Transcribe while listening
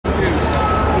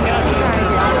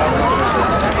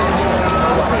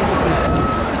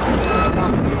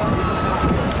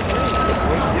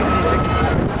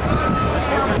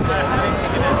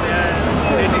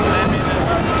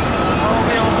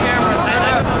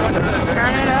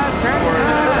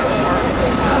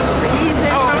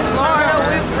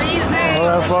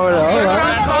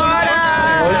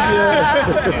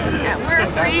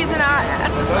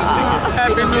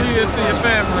good to your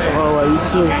family. All right, you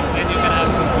too. And you can have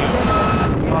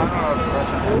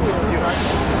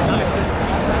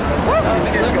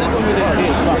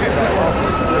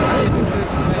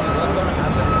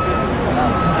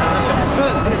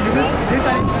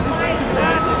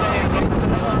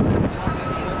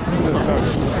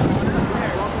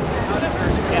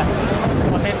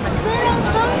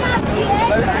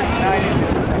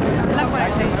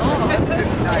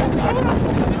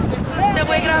Te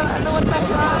voy grabando WhatsApp.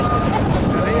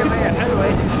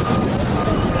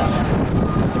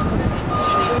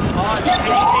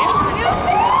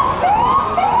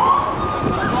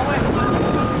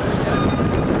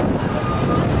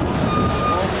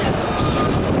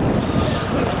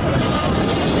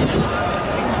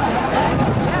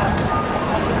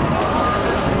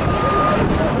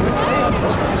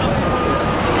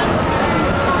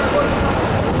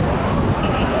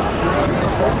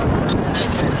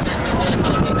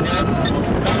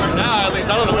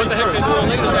 I don't know what the heck they're doing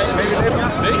later.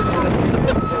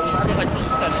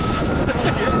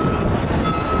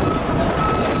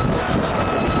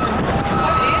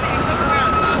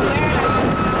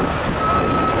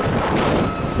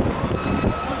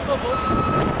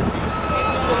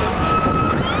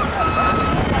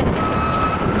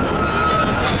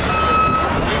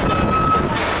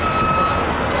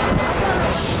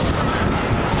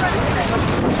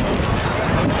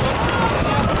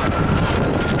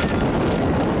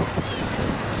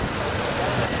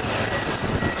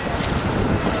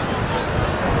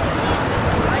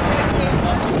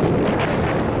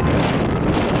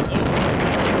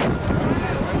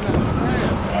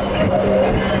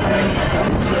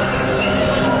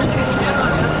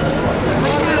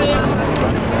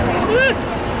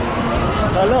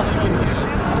 Hello.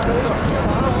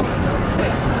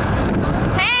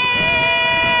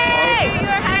 Hey!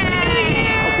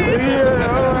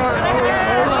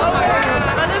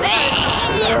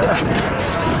 You're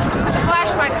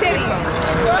Flash my titties.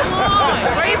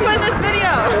 Where are you putting this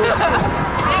video?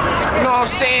 You know what I'm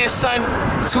saying, son?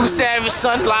 Too Savage,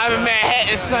 son. Live in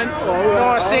Manhattan, son. You know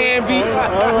what I'm saying, B?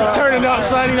 Turning up,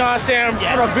 son. You know what I'm saying?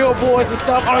 On the billboards and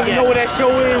stuff. I don't even know what that show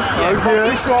is. But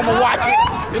pretty sure I'm gonna watch it.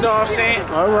 You know what I'm saying?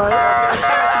 All right.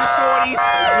 Shout out to the shorties.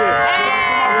 Shout out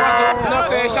to my brother. You know what I'm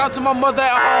saying? Shout out to my mother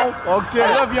at home. Okay. I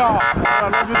love y'all. I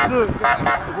love you too.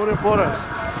 RepublicReporters.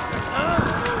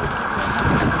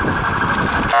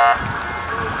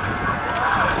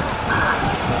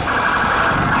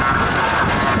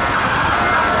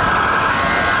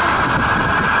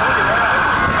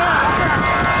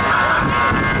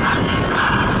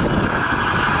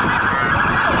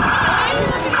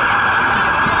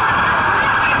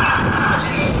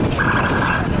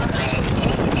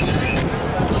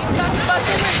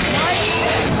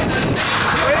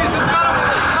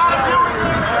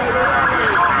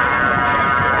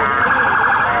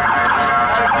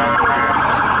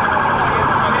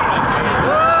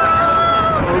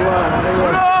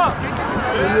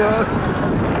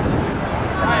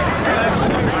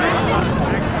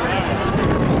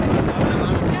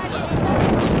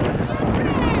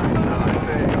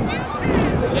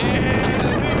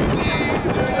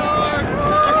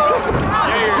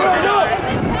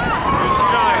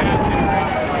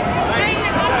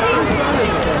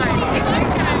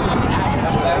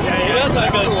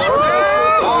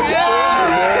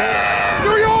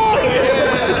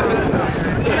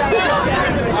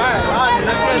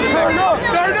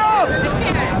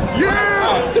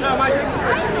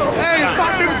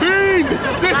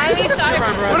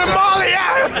 Where the Molly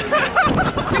at?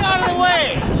 Get out of the way!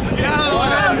 Get out of the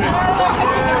way!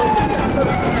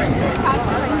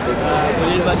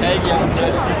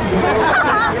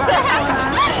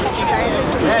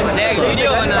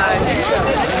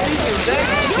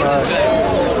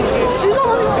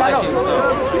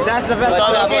 That's the best.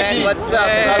 What's up, man? What's up?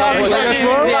 Hey,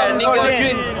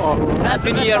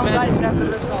 Happy New Year,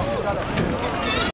 man.